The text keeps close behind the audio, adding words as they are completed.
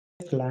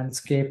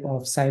landscape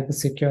of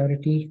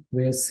cybersecurity,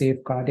 where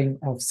safeguarding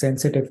of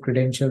sensitive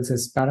credentials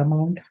is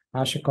paramount,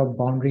 HashiCorp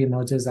Boundary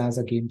emerges as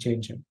a game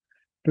changer.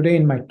 Today,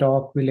 in my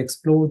talk, we'll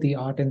explore the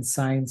art and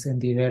science in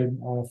the realm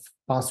of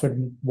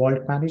password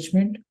vault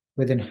management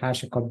within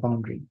HashiCorp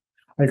Boundary.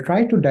 I'll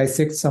try to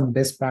dissect some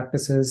best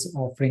practices,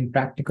 offering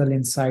practical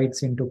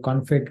insights into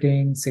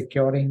configuring,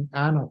 securing,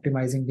 and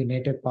optimizing the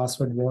native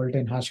password vault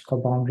in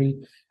HashiCorp Boundary,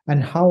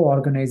 and how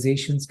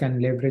organizations can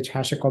leverage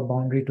HashiCorp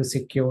Boundary to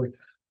secure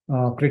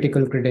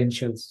critical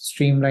credentials,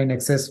 streamline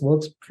access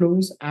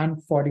workflows,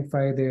 and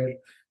fortify their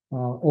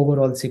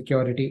overall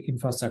security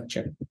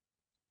infrastructure.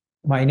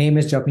 My name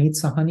is Japneet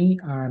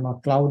Sahni. I'm a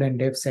cloud and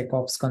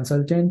DevSecOps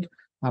consultant.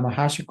 I'm a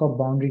HashiCorp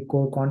Boundary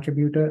core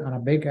contributor and a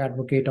big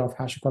advocate of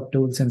HashiCorp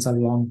tools since a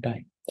long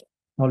time.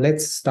 Now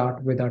let's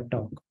start with our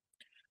talk.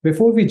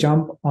 Before we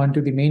jump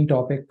onto the main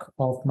topic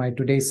of my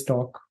today's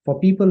talk, for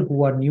people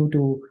who are new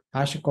to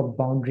HashiCorp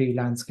Boundary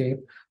landscape,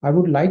 I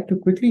would like to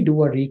quickly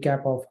do a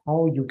recap of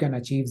how you can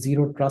achieve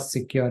zero trust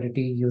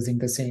security using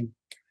the same.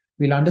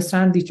 We'll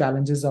understand the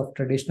challenges of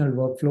traditional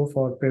workflow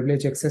for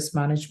privilege access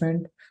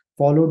management,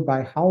 followed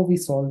by how we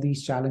solve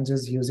these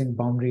challenges using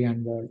Boundary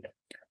and Vault.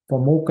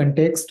 For more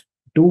context,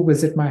 do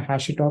visit my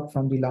HashiTalk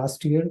from the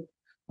last year,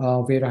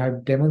 where I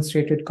have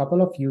demonstrated a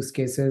couple of use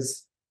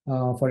cases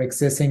for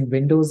accessing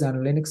Windows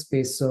and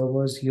Linux-based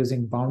servers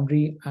using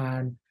Boundary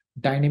and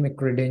dynamic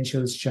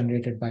credentials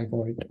generated by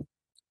Vault.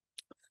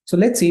 So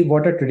let's see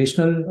what a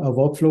traditional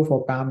workflow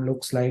for PAM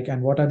looks like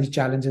and what are the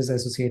challenges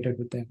associated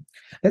with them.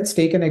 Let's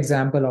take an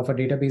example of a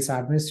database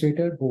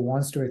administrator who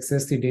wants to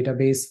access the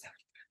database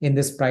in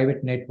this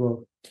private network.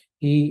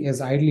 He is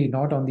ideally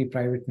not on the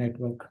private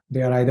network.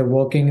 They are either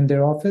working in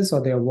their office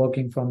or they are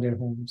working from their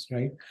homes,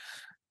 right?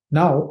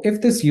 Now,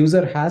 if this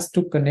user has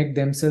to connect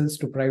themselves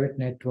to private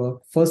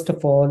network, first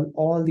of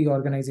all the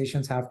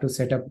organizations have to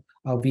set up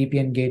a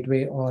VPN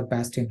gateway or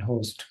bastion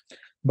host.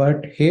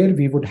 But here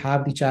we would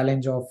have the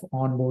challenge of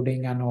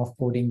onboarding and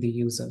offboarding the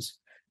users.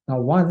 Now,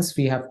 once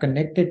we have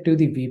connected to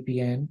the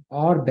VPN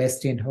or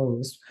bastion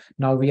host,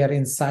 now we are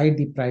inside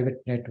the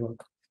private network.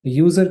 The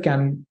user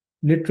can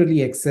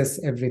literally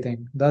access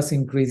everything, thus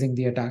increasing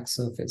the attack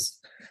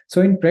surface.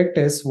 So in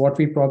practice, what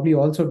we probably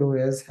also do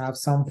is have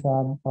some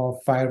form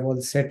of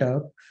firewall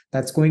setup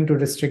that's going to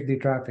restrict the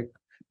traffic.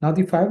 Now,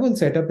 the firewall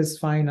setup is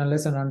fine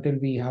unless and until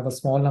we have a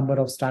small number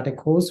of static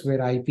hosts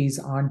where IPs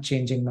aren't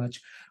changing much.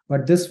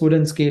 But this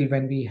wouldn't scale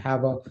when we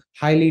have a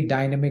highly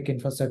dynamic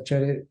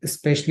infrastructure,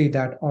 especially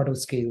that auto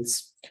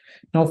scales.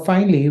 Now,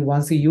 finally,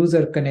 once the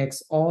user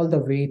connects all the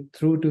way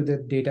through to the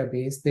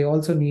database, they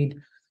also need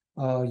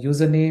a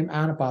username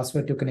and a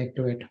password to connect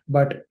to it.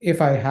 But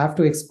if I have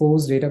to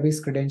expose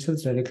database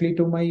credentials directly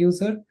to my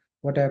user,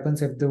 what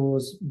happens if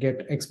those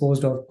get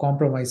exposed or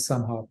compromised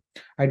somehow?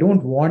 I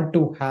don't want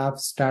to have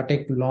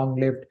static,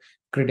 long-lived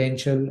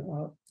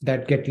credential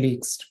that get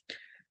leaked.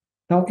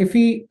 Now, if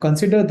we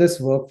consider this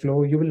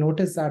workflow, you will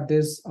notice that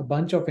there's a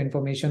bunch of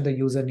information the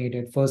user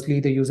needed. Firstly,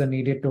 the user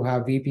needed to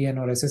have VPN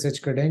or SSH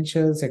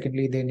credentials.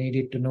 Secondly, they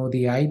needed to know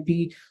the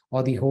IP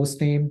or the host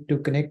name to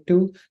connect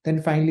to.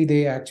 Then finally,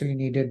 they actually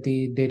needed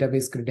the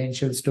database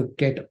credentials to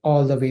get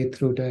all the way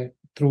through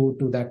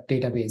to that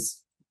database.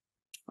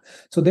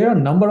 So there are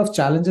a number of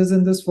challenges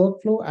in this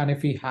workflow. And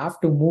if we have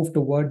to move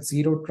towards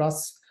zero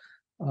trust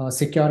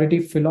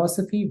security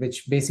philosophy,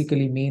 which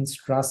basically means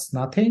trust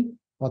nothing,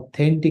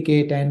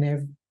 authenticate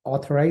and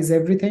authorize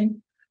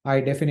everything, I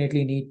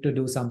definitely need to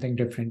do something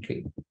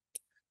differently.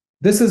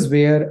 This is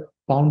where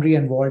Boundary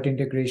and Vault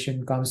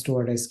integration comes to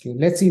our rescue.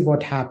 Let's see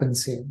what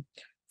happens here.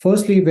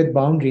 Firstly, with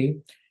Boundary,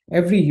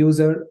 every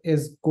user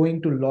is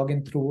going to log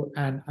in through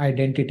an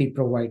identity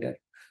provider.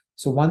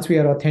 So once we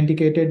are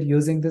authenticated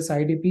using this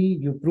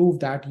IDP, you prove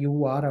that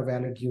you are a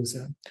valid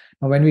user.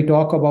 Now, when we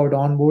talk about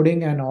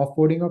onboarding and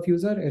offboarding of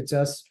user, it's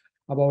just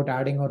about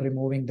adding or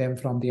removing them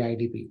from the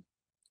IDP.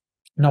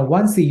 Now,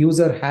 once the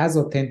user has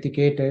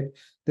authenticated,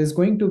 there's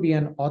going to be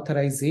an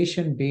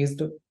authorization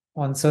based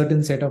on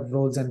certain set of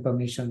roles and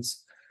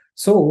permissions.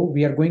 So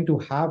we are going to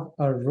have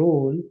a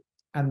role,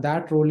 and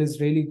that role is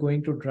really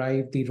going to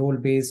drive the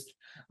role-based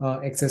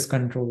access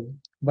control.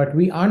 But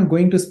we aren't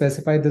going to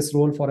specify this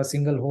role for a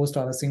single host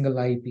or a single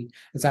IP.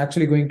 It's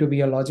actually going to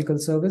be a logical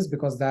service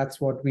because that's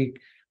what we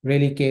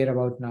really care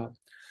about now.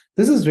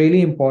 This is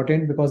really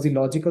important because the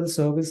logical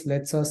service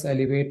lets us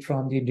elevate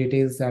from the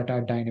details that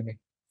are dynamic.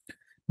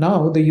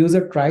 Now the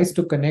user tries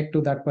to connect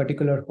to that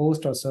particular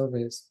host or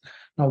service.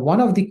 Now,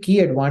 one of the key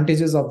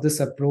advantages of this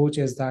approach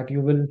is that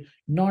you will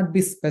not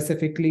be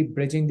specifically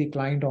bridging the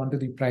client onto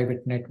the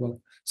private network.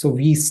 So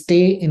we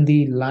stay in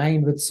the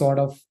line with sort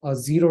of a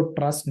zero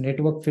trust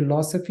network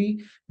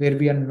philosophy where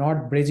we are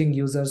not bridging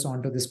users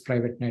onto this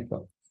private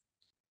network.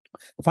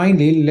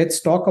 Finally, let's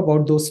talk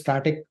about those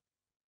static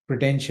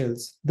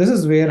credentials. This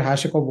is where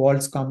HashiCorp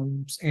Vaults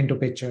comes into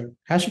picture.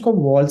 HashiCorp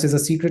Vaults is a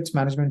secrets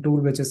management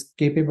tool which is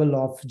capable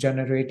of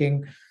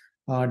generating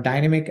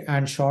dynamic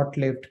and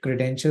short-lived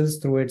credentials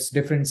through its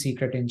different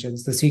secret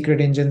engines. The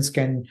secret engines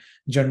can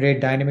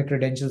generate dynamic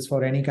credentials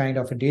for any kind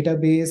of a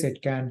database.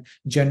 It can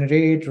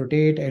generate,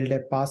 rotate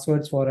LDAP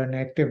passwords for an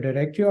Active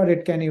Directory, or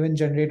it can even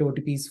generate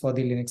OTPs for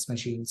the Linux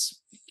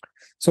machines.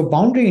 So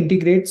Boundary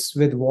integrates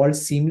with Vault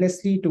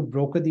seamlessly to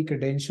broker the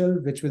credential,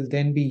 which will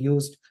then be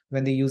used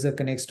when the user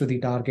connects to the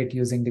target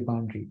using the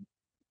Boundary.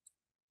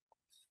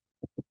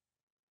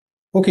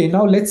 Okay,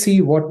 now let's see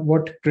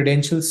what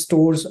credential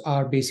stores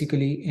are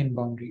basically in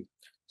Boundary.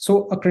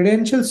 So a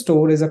credential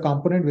store is a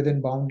component within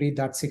Boundary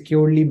that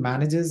securely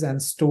manages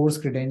and stores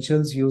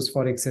credentials used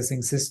for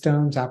accessing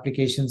systems,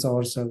 applications,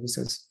 or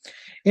services.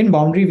 In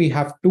Boundary, we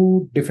have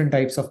two different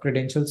types of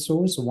credential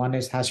stores. One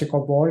is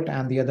HashiCorp Vault,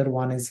 and the other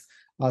one is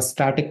a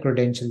static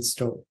credential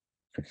store.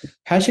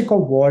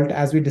 HashiCorp Vault,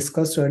 as we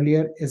discussed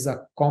earlier, is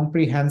a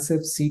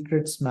comprehensive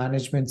secrets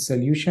management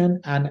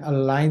solution and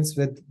aligns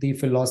with the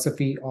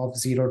philosophy of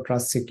zero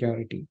trust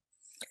security.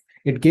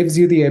 It gives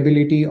you the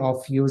ability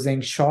of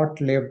using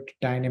short-lived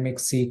dynamic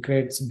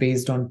secrets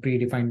based on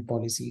predefined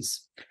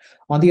policies.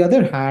 On the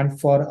other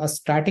hand, for a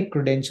static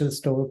credential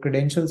store,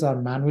 credentials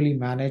are manually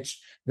managed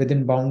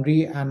within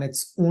Boundary, and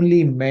it's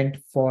only meant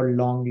for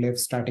long-lived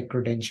static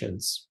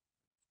credentials.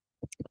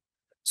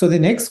 So the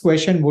next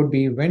question would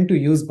be when to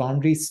use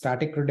Boundary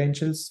static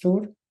credential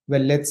store.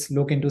 Well, let's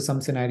look into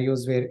some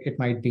scenarios where it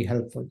might be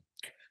helpful.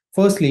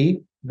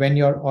 Firstly, when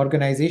your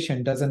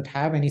organization doesn't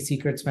have any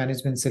secrets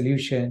management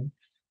solution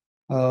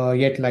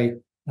yet, like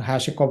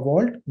HashiCorp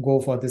Vault, go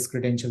for this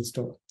credential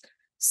store.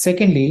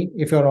 Secondly,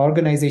 if your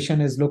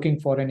organization is looking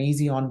for an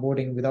easy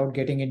onboarding without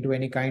getting into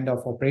any kind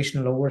of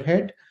operational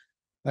overhead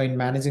in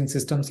managing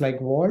systems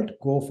like Vault,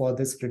 go for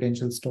this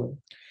credential store.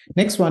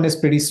 Next one is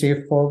pretty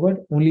straightforward.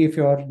 Only if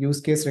your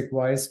use case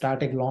requires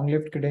static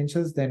long-lived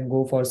credentials, then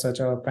go for such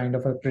a kind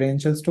of a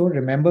credential store.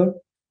 Remember,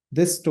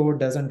 this store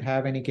doesn't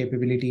have any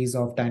capabilities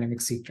of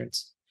dynamic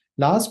secrets.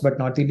 Last but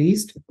not the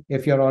least,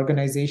 if your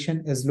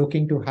organization is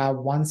looking to have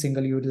one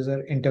single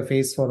user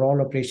interface for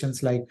all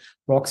operations like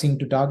proxying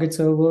to target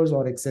servers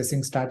or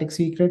accessing static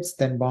secrets,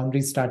 then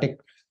Boundary static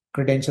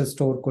credential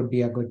store could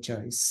be a good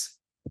choice.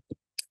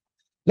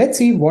 Let's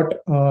see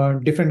what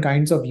different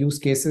kinds of use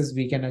cases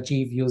we can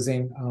achieve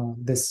using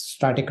this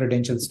static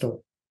credential store.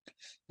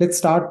 Let's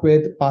start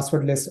with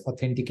passwordless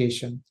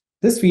authentication.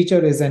 This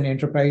feature is an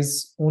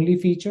enterprise-only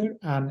feature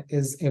and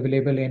is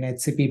available in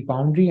HCP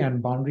Boundary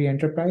and Boundary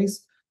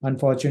Enterprise.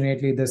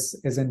 Unfortunately, this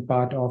isn't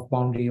part of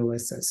Boundary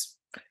OSS.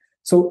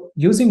 So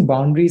using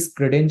Boundary's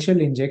credential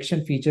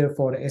injection feature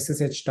for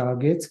SSH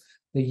targets,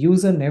 the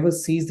user never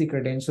sees the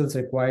credentials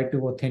required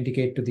to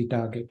authenticate to the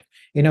target.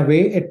 In a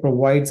way, it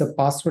provides a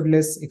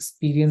passwordless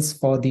experience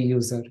for the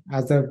user,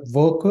 as the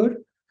worker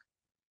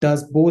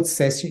does both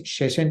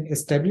session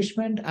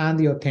establishment and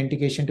the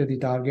authentication to the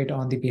target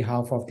on the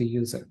behalf of the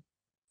user.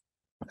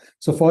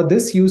 So for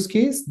this use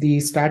case,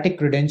 the static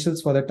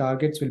credentials for the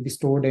targets will be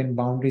stored in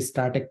Boundary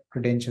static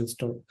credential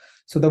store.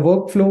 So the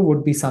workflow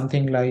would be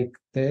something like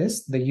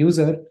this. The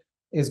user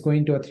is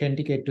going to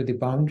authenticate to the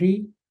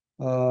Boundary.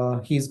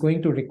 He's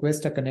going to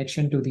request a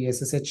connection to the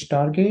SSH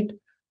target.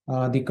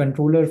 The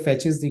controller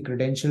fetches the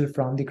credential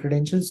from the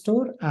credential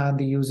store, and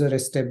the user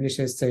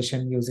establishes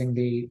session using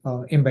the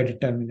embedded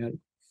terminal.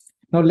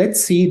 Now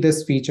let's see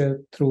this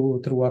feature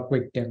through a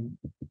quick demo.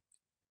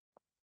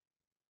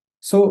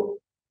 So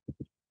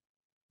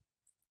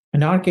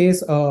in our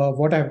case,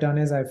 what I've done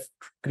is I've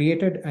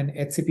created an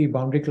HCP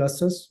Boundary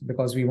clusters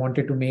because we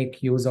wanted to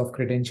make use of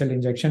credential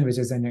injection, which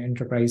is an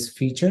enterprise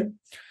feature.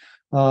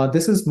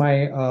 This is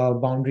my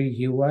Boundary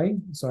UI.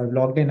 So I've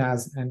logged in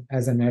as an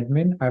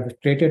admin. I've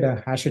created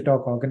a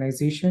HashiTalk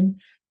organization,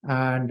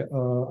 and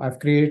I've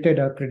created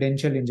a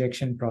credential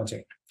injection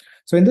project.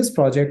 So in this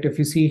project, if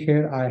you see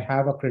here, I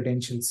have a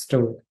credential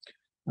store.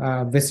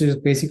 This is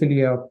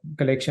basically a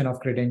collection of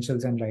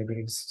credentials and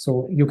libraries.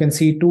 So you can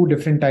see two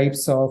different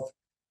types of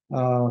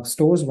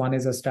stores. One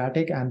is a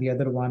static and the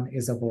other one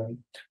is a vault.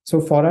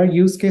 So for our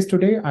use case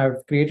today,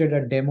 I've created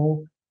a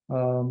demo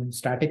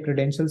static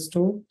credential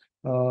store.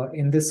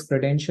 In this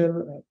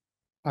credential,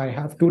 I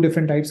have two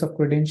different types of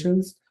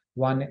credentials.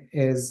 One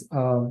is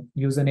a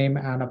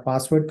username and a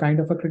password kind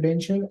of a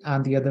credential,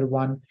 and the other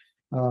one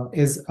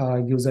is a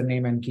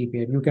username and key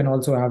pair. You can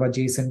also have a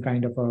JSON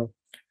kind of a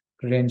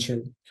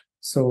credential.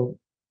 So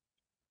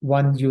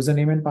one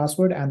username and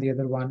password, and the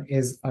other one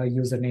is a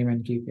username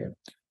and key pair.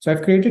 So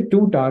I've created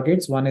two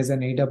targets. One is an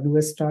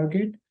AWS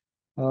target.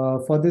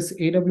 For this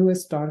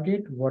AWS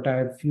target, what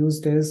I've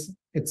used is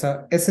it's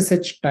a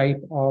SSH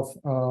type of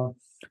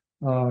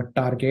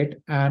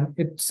target, and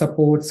it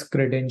supports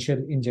credential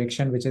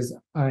injection, which is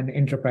an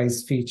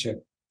enterprise feature.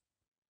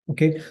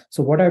 Okay,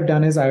 so what I've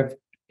done is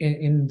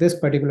in this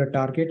particular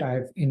target,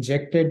 I've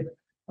injected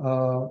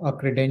a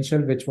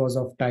credential which was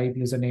of type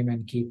username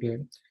and key pair.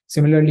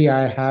 Similarly,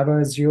 I have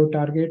a zero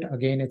target.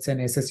 Again, it's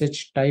an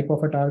SSH type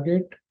of a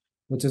target,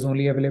 which is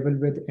only available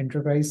with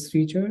enterprise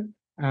feature,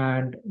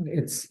 and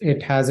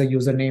it has a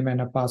username and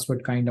a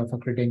password kind of a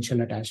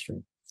credential attached to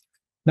it.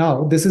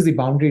 Now, this is the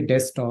Boundary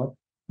desktop.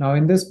 Now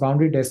in this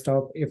boundary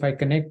desktop, if I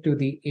connect to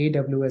the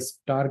AWS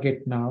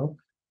target now,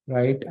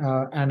 right,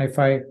 and if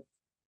I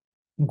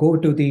go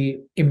to the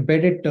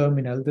embedded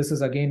terminal, this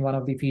is again one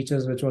of the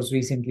features which was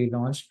recently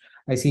launched.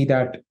 I see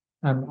that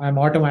I'm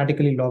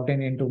automatically logged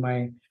in into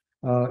my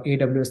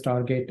AWS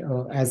target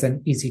as an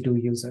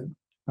EC2 user.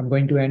 I'm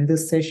going to end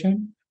this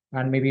session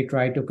and maybe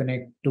try to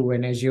connect to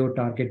an Azure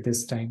target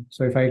this time.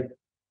 So if I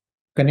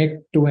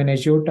connect to an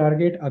Azure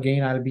target,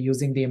 again, I'll be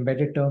using the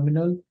embedded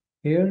terminal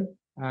here,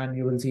 and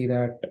you will see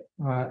that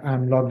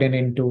I'm logged in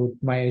into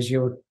my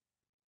Azure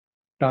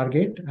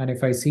target. And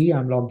if I see,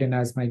 I'm logged in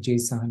as my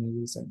Sahni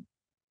user.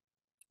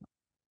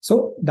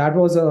 So that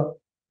was a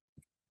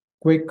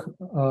quick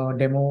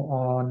demo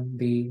on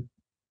the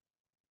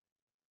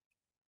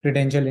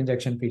credential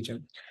injection feature.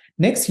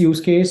 Next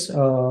use case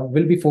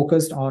will be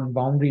focused on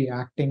Boundary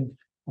acting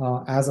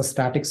as a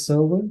static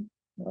server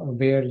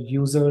where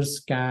users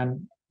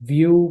can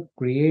view,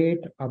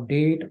 create,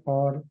 update,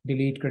 or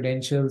delete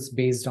credentials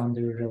based on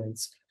their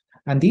roles.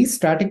 And these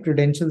static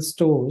credential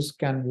stores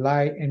can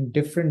lie in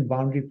different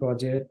Boundary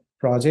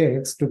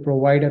projects to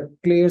provide a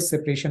clear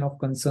separation of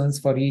concerns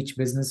for each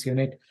business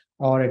unit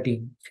or a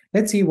team.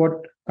 Let's see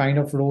what kind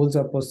of roles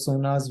or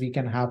personas we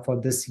can have for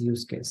this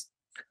use case.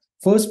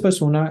 First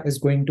persona is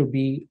going to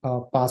be a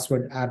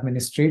password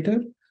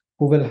administrator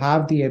who will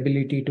have the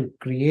ability to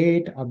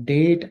create,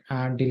 update,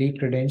 and delete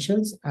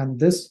credentials. And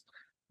this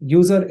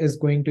user is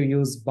going to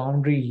use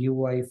Boundary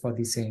UI for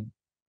the same.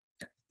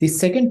 The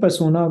second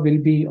persona will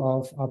be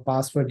of a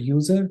password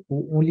user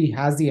who only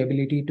has the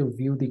ability to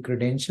view the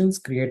credentials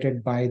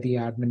created by the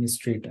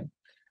administrator.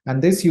 And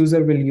this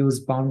user will use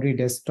Boundary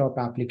desktop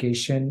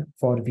application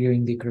for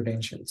viewing the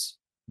credentials.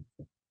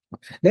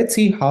 Let's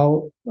see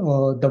how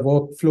the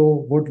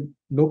workflow would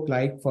look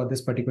like for this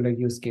particular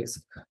use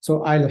case.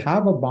 So I'll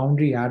have a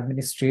Boundary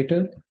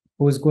administrator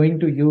who is going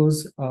to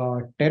use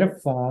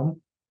Terraform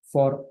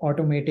for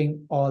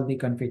automating all the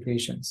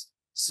configurations.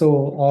 So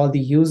all the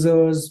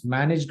users,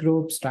 managed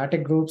groups,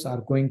 static groups are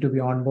going to be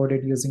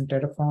onboarded using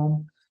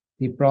Terraform.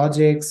 The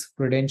projects,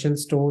 credential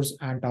stores,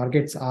 and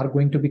targets are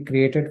going to be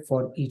created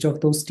for each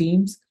of those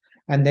teams.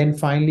 And then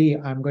finally,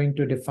 I'm going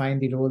to define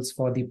the roles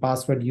for the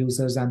password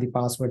users and the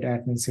password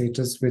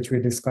administrators, which we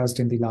discussed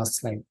in the last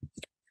slide.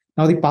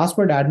 Now, the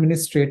password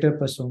administrator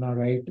persona,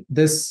 right?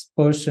 This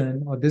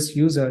person or this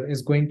user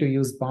is going to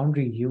use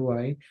Boundary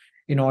UI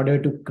in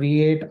order to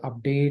create,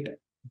 update,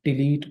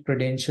 delete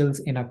credentials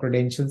in a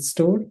credential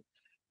store.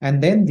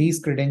 And then these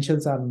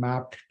credentials are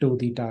mapped to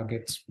the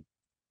targets.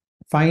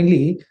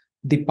 Finally,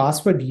 the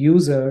password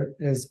user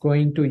is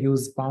going to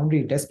use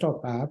Boundary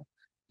desktop app.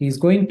 He's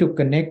going to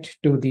connect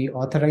to the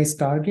authorized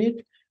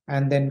target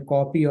and then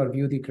copy or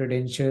view the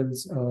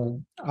credentials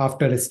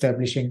after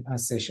establishing a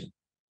session.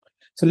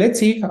 So let's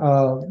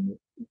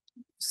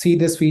see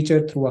this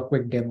feature through a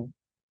quick demo.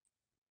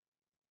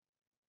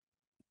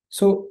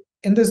 So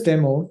in this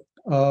demo,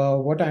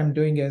 what I'm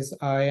doing is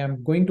I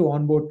am going to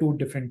onboard two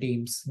different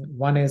teams.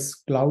 One is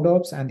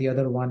CloudOps and the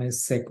other one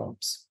is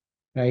SecOps,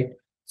 right?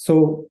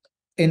 So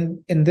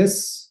in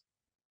this,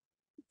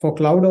 for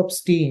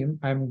CloudOps team,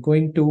 I'm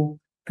going to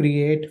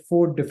create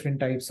 4 different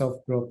types of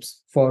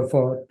groups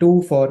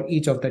for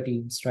each of the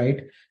teams,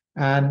 right?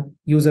 And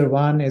user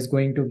 1 is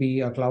going to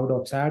be a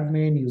CloudOps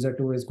admin, user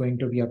 2 is going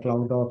to be a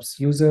CloudOps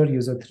user,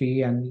 user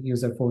 3, and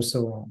user 4,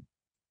 so on.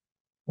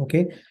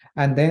 Okay,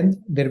 and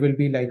then there will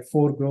be like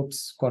 4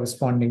 groups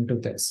corresponding to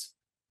this.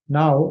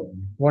 Now,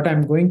 what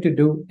I'm going to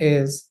do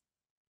is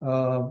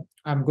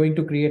I'm going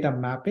to create a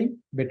mapping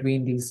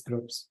between these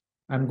groups.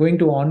 I'm going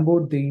to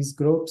onboard these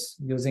groups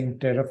using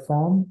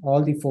Terraform,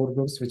 all the 4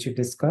 groups which we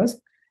discussed.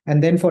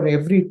 And then for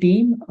every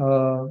team,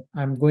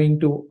 I'm going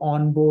to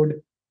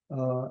onboard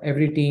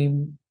every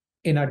team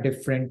in a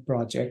different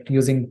project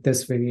using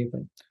this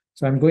variable.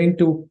 So I'm going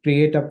to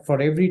create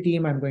for every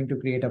team, I'm going to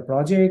create a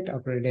project, a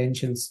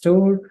credential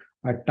store,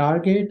 a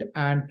target,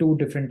 and 2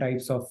 different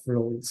types of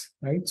roles,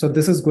 right? So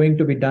this is going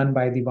to be done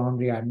by the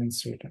Boundary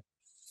administrator.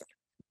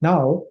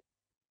 Now,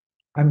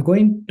 I'm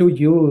going to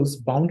use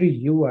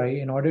Boundary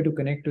UI in order to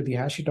connect to the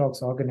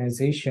HashiTalks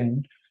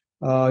organization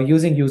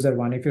using user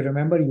 1. If you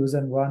remember,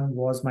 user 1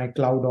 was my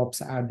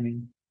CloudOps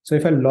admin. So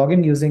if I log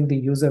in using the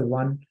user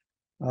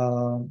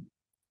 1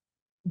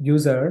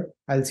 user,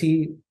 I'll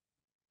see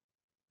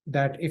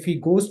that if he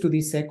goes to the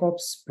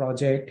SecOps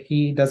project,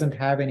 he doesn't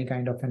have any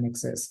kind of an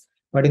access.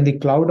 But in the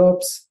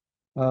CloudOps,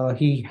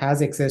 he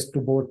has access to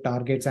both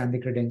targets and the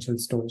credential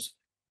stores.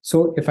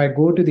 So if I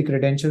go to the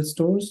credential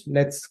stores,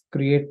 let's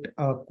create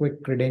a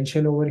quick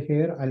credential over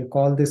here. I'll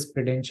call this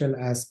credential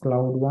as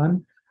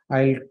Cloud1.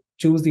 I'll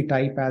choose the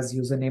type as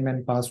username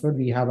and password.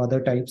 We have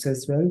other types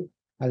as well.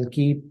 I'll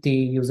keep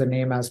the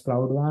username as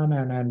Cloud1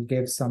 and I'll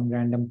give some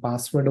random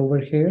password over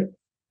here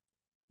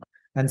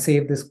and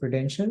save this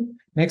credential.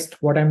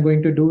 Next, what I'm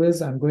going to do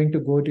is I'm going to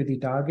go to the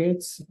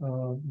targets,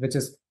 which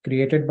is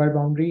created by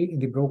Boundary. In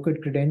the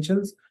brokered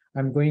credentials,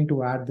 I'm going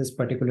to add this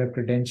particular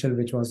credential,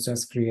 which was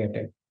just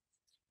created.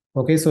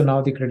 Okay, so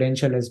now the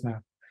credential is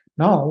mapped.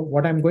 Now,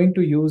 what I'm going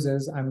to use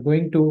is I'm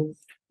going to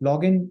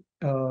log in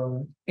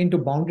into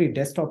Boundary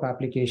desktop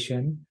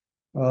application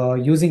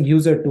using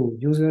user 2.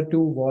 User 2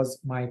 was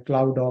my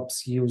cloud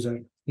ops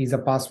user. He's a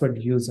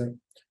password user,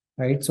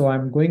 right? So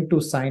I'm going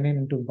to sign in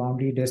into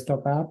Boundary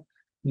desktop app.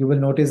 You will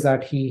notice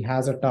that he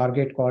has a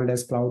target called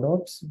as cloud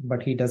ops,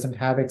 but he doesn't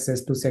have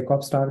access to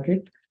SecOps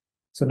target.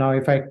 So now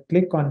if I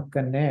click on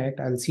connect,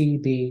 I'll see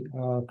the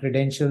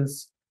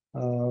credentials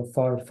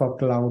for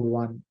cloud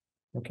one.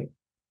 Okay.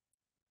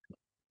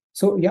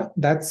 So yeah,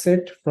 that's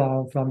it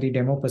from the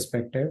demo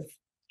perspective.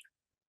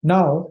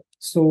 Now,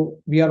 so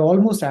we are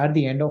almost at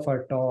the end of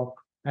our talk,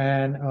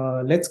 and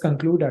let's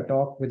conclude our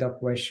talk with a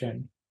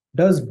question.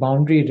 Does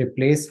Boundary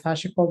replace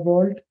HashiCorp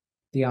Vault?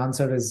 The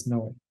answer is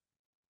no.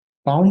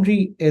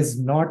 Boundary is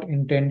not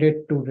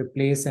intended to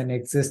replace an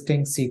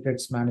existing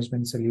secrets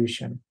management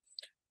solution.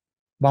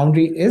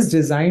 Boundary is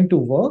designed to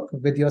work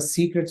with your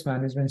secrets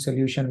management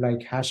solution like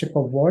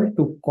HashiCorp Vault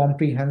to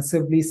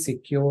comprehensively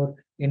secure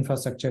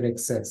infrastructure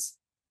access.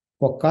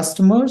 For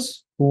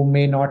customers who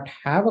may not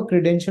have a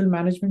credential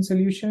management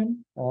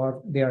solution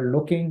or they are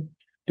looking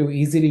to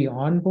easily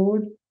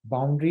onboard,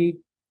 Boundary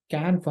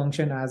can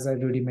function as a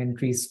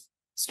rudimentary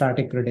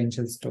static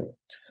credential store.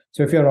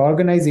 So if your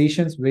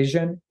organization's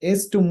vision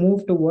is to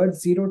move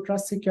towards zero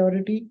trust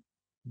security,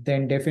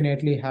 then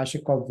definitely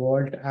HashiCorp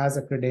Vault as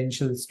a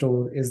credential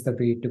store is the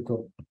way to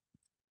go.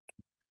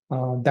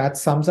 That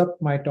sums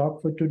up my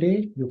talk for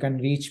today. You can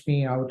reach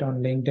me out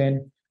on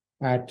LinkedIn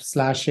at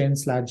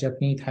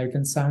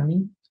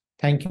 /in/Japneet-Sahni.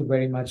 Thank you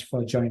very much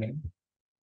for joining.